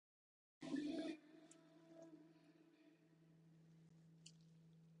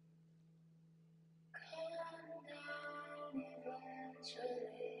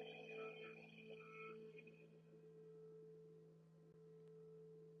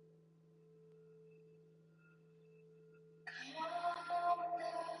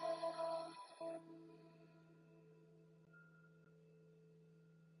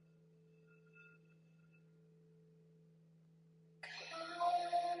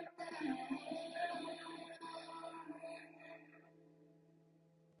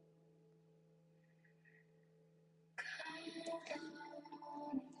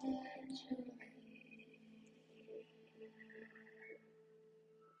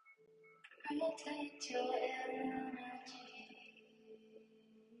Protect your energy.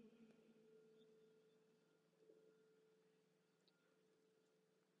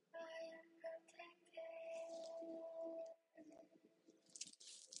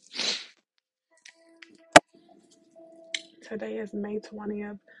 Today is May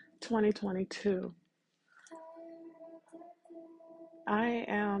 20th, 2022.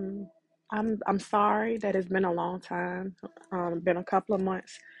 I'm sorry that it's been a long time. Been a couple of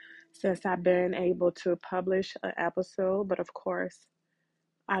months since I've been able to publish an episode, but of course,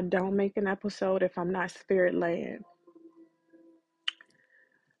 I don't make an episode if I'm not spirit led.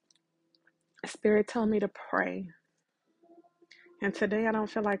 Spirit told me to pray. And today I don't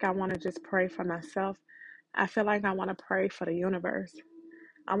feel like I want to just pray for myself. I feel like I want to pray for the universe.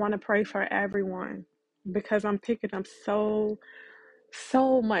 I want to pray for everyone because I'm picking up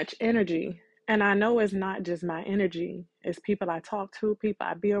so much energy. And I know it's not just my energy, it's people I talk to, people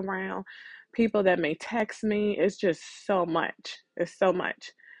I be around, people that may text me. It's just so much. It's so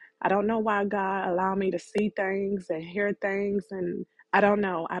much. I don't know why God allowed me to see things and hear things. And I don't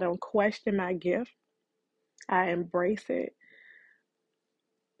know. I don't question my gift. I embrace it.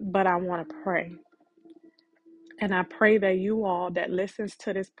 But I want to pray. And I pray that you all that listens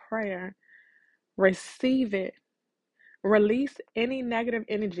to this prayer receive it. Release any negative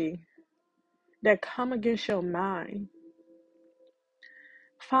energy that come against your mind.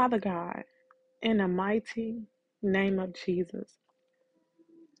 Father God, in the mighty name of Jesus,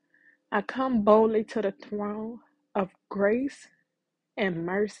 I come boldly to the throne of grace and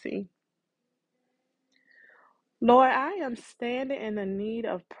mercy. Lord, I am standing in the need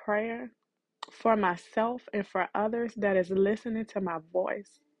of prayer for myself and for others that is listening to my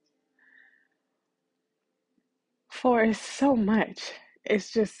voice. For it's so much.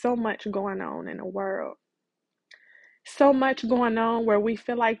 It's just so much going on in the world. So much going on where we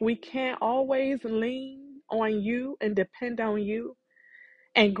feel like we can't always lean on you and depend on you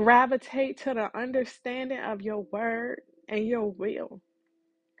and gravitate to the understanding of your word and your will.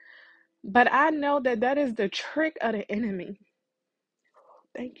 But I know that that is the trick of the enemy.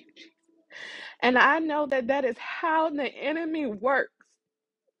 Thank you, Jesus. And I know that that is how the enemy works.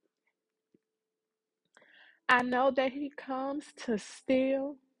 I know that he comes to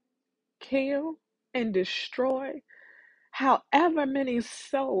steal, kill, and destroy however many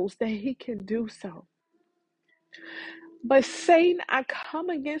souls that he can do so. But Satan, I come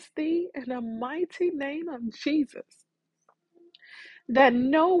against thee in the mighty name of Jesus, that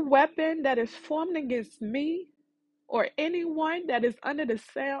no weapon that is formed against me or anyone that is under the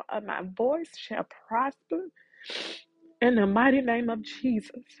sound of my voice shall prosper in the mighty name of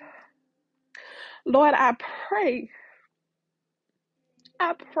Jesus. Lord, I pray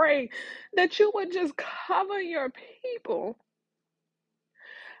that you would just cover your people.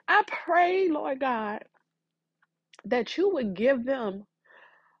 I pray, Lord God, that you would give them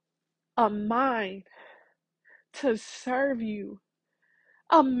a mind to serve you,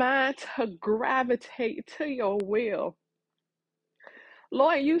 a mind to gravitate to your will.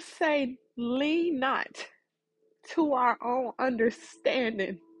 Lord, you say, lean not to our own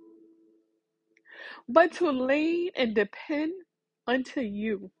understanding, but to lean and depend unto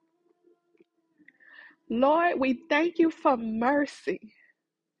you. Lord, we thank you for mercy,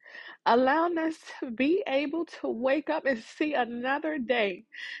 allowing us to be able to wake up and see another day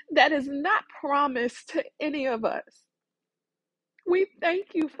that is not promised to any of us. We thank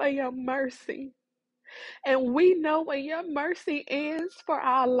you for your mercy. And we know when your mercy ends for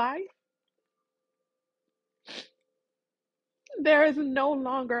our life, there is no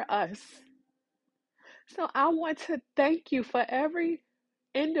longer us. So I want to thank you for every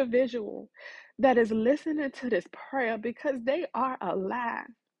individual that is listening to this prayer because they are alive.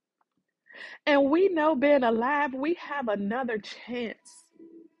 And we know being alive, we have another chance.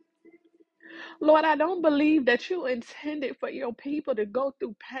 Lord, I don't believe that you intended for your people to go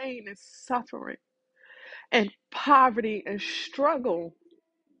through pain and suffering and poverty and struggle.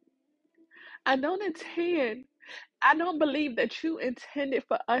 I don't believe that you intended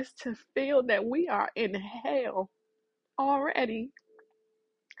for us to feel that we are in hell already.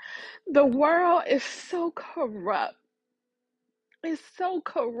 The world is so corrupt. It's so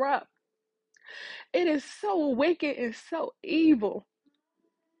corrupt. It is so wicked and so evil.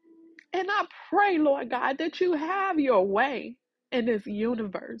 And I pray, Lord God, that you have your way in this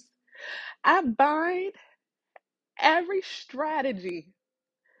universe. I bind every strategy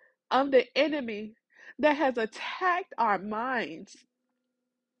of the enemy that has attacked our minds.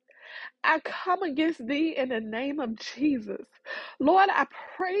 I come against thee in the name of Jesus. Lord, I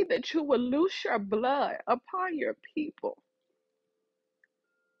pray that you will loose your blood upon your people.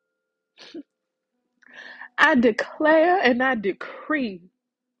 I declare and I decree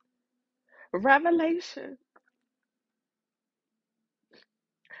revelation.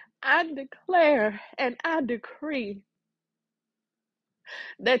 I declare and I decree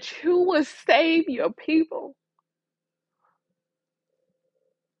that you will save your people,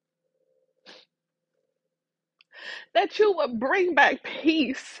 that you will bring back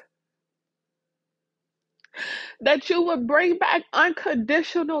peace, that you will bring back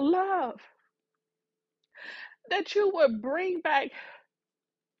unconditional love, that you will bring back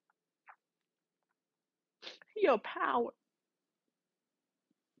your power,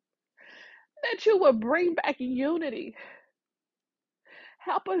 that you will bring back unity.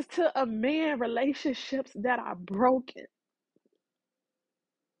 Help us to amend relationships that are broken.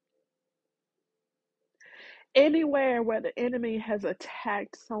 Anywhere where the enemy has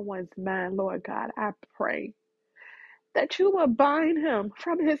attacked someone's mind, Lord God, I pray that you will bind him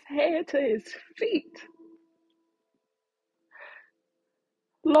from his head to his feet.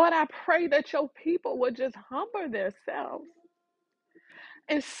 Lord, I pray that your people would just humble themselves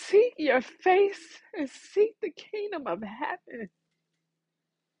and seek your face and seek the kingdom of heaven.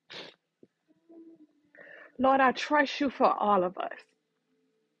 Lord, I trust you for all of us.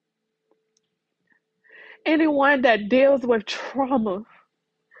 Anyone that deals with trauma,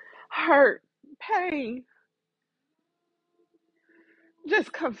 hurt, pain,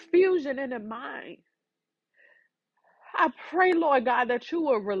 just confusion in the mind, I pray, Lord God, that you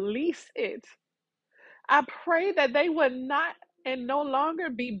will release it. I pray that they would not and no longer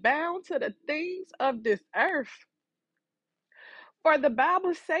be bound to the things of this earth. For the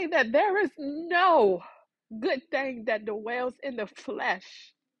Bible say that there is no good thing that dwells in the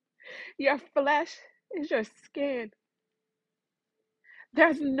flesh. Your flesh is your skin.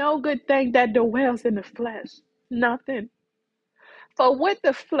 There's no good thing that dwells in the flesh. Nothing. For what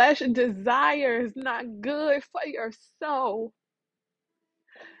the flesh desires is not good for your soul.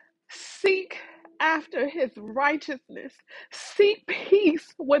 Seek after his righteousness. Seek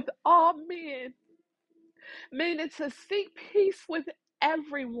peace with all men. Meaning to seek peace with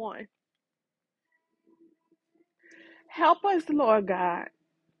everyone. Help us, Lord God,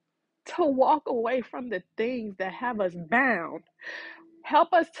 to walk away from the things that have us bound.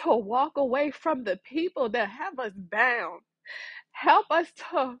 Help us to walk away from the people that have us bound. Help us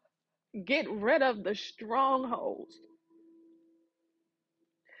to get rid of the strongholds.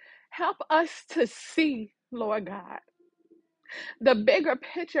 Help us to see, Lord God, the bigger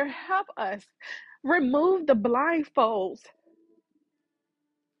picture. Help us remove the blindfolds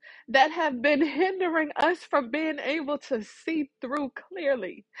that have been hindering us from being able to see through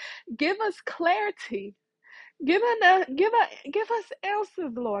clearly. Give us clarity. Give us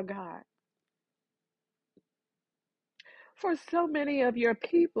answers, Lord God. For so many of your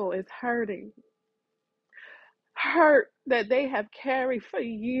people is hurting. Hurt that they have carried for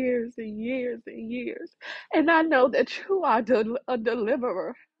years and years and years. And I know that you are a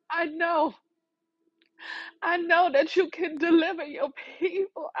deliverer. I know that you can deliver your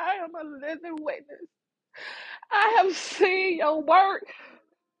people. I am a living witness. I have seen your work.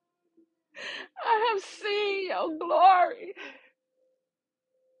 I have seen your glory.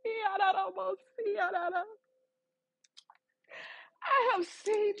 I have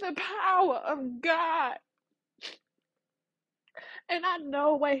seen the power of God. And I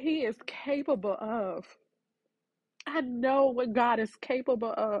know what he is capable of. I know what God is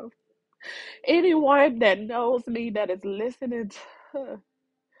capable of. Anyone that knows me, that is listening to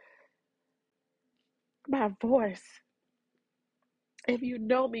my voice, if you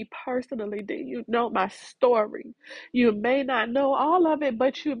know me personally, then you know my story. You may not know all of it,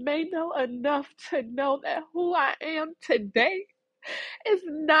 but you may know enough to know that who I am today is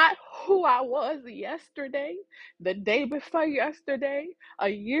not who I was yesterday, the day before yesterday, a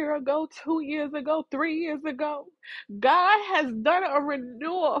year ago, 2 years ago, 3 years ago. God has done a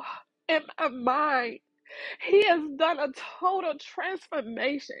renewal in my mind. He has done a total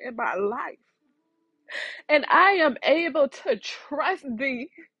transformation in my life. And I am able to trust thee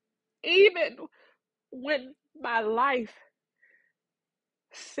even when my life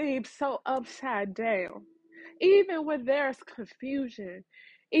seems so upside down, even when there's confusion,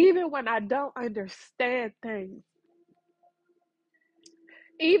 even when I don't understand things,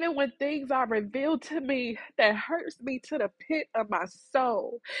 even when things are revealed to me that hurts me to the pit of my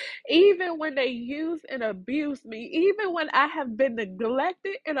soul, even when they use and abuse me, even when I have been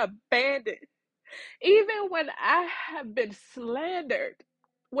neglected and abandoned, even when I have been slandered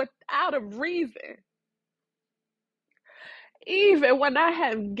without a reason, even when I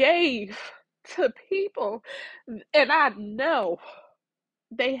have gave to people and I know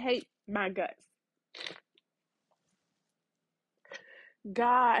they hate my guts.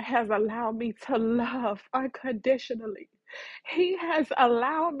 God has allowed me to love unconditionally. He has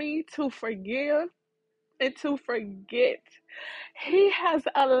allowed me to forgive and to forget. He has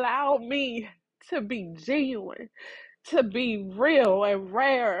allowed me to be genuine, to be real and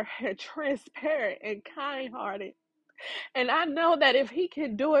rare and transparent and kind hearted. And I know that if He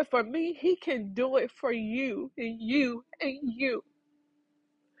can do it for me, He can do it for you and you and you.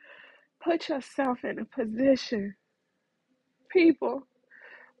 Put yourself in a position, people.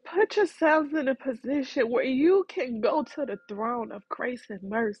 Put yourselves in a position where you can go to the throne of grace and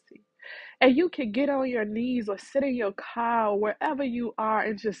mercy. And you can get on your knees or sit in your car or wherever you are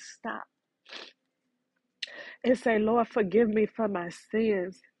and just stop and say, Lord, forgive me for my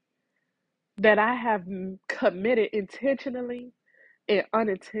sins that I have committed intentionally and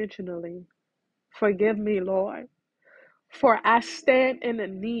unintentionally. Forgive me, Lord, for I stand in the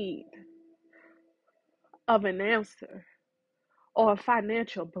need of an answer or a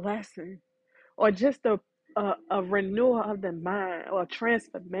financial blessing or just a renewal of the mind or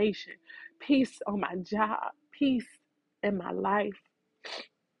transformation, peace on my job, peace in my life,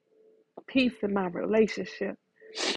 peace in my relationship.